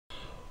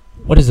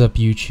What is up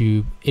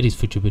YouTube, it is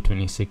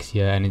FUTUBER26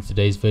 here, and in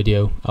today's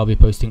video I'll be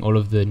posting all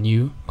of the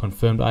new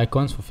confirmed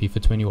icons for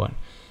FIFA 21.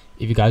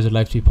 If you guys would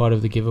like to be part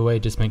of the giveaway,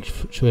 just make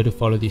sure to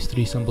follow these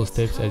 3 simple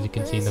steps as you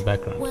can see in the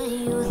background.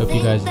 Hope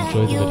you guys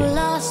enjoy the video.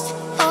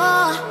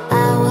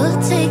 I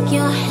will take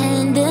your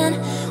hand and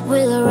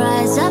we'll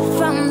rise up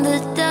from the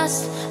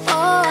dust.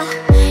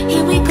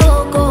 Here we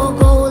go, go,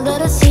 go,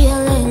 let us heal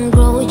and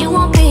grow. You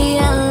won't be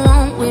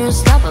alone, we're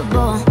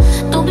unstoppable.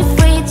 Don't be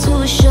afraid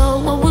to show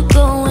what we're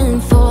going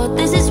for.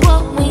 This is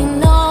what we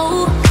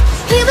know.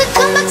 Here we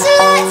come back to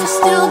life, we're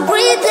still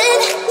breathing.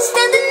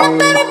 Standing up,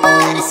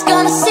 everybody's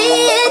gonna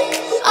see it.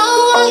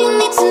 All you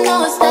need to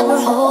know is that we're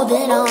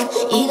holding on.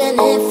 Even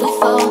if we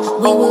fall,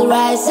 we will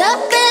rise up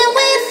and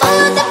we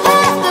follow the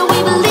path that we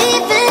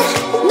believe in.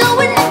 No,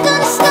 we're not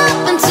gonna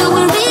stop until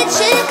we reach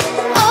it.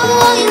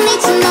 All you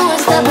need to know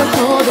is that we're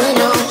holding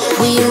on.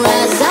 We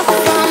rise up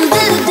from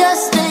the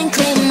dust and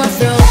claim our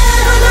throne.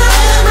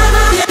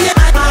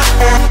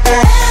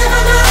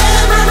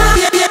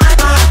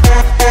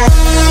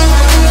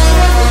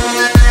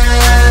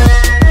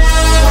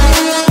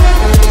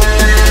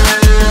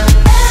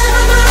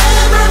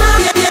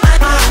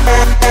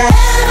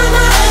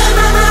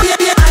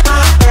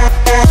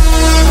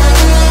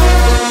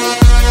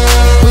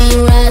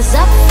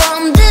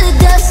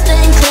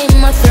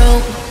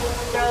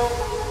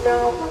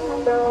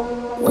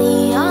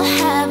 We all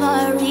have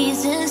our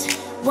reasons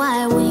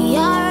why we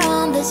are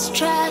on this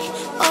track.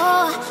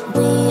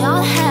 We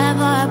all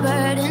have our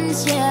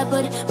burdens, yeah,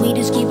 but we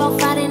just keep on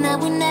fighting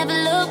and we never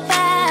look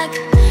back.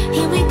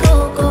 Here we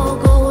go, go,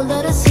 go,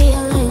 let us heal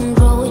and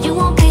grow. You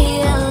won't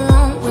be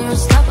alone, we're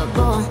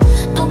unstoppable.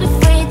 Don't be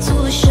afraid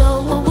to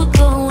show what we're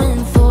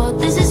going for.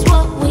 This is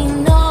what we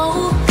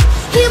know.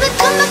 Here we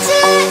come back to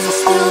life, we're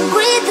still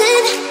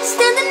breathing.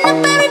 Standing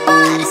up,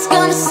 everybody's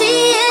gonna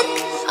see it.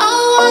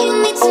 All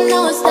you need to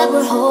know is that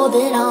we're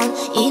holding on.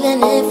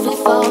 Even if we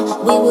fall,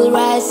 we will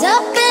rise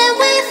up and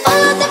we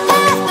follow the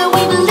path that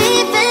we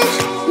believe in.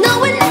 No,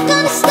 we're not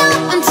gonna stop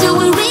until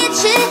we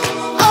reach it.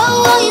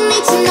 All you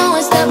need to know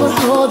is that we're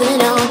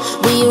holding on.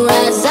 We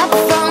rise up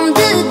from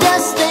the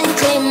dust and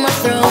claim our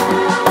throne.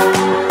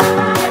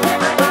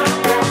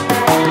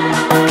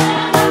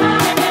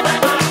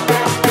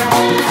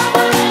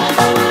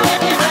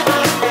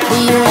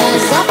 We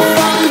rise up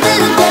from the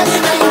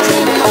dust and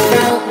claim our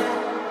throne.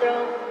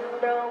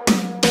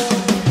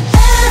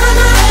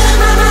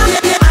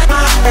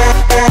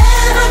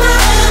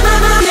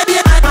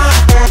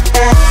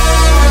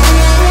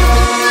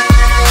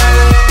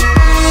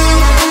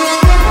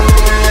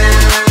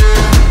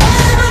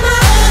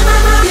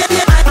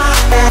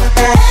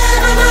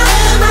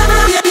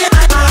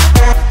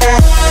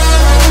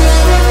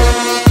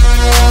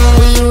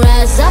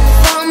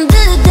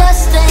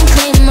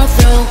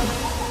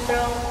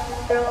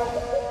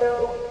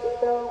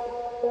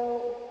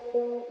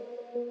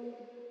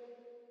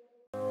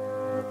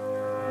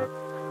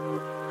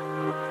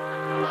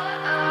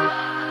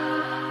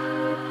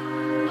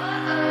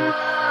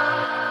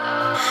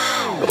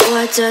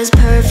 What does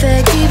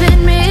perfect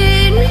even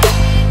mean?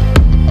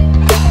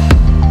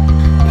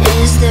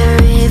 Is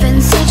there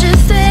even such a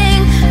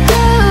thing?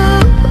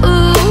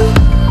 Ooh,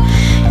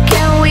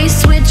 can we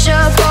switch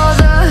up all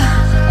the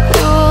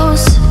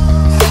rules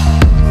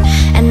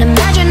and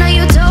imagine a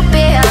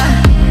utopia?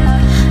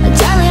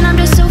 Darling, I'm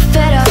just so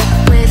fed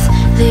up with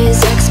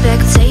these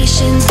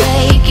expectations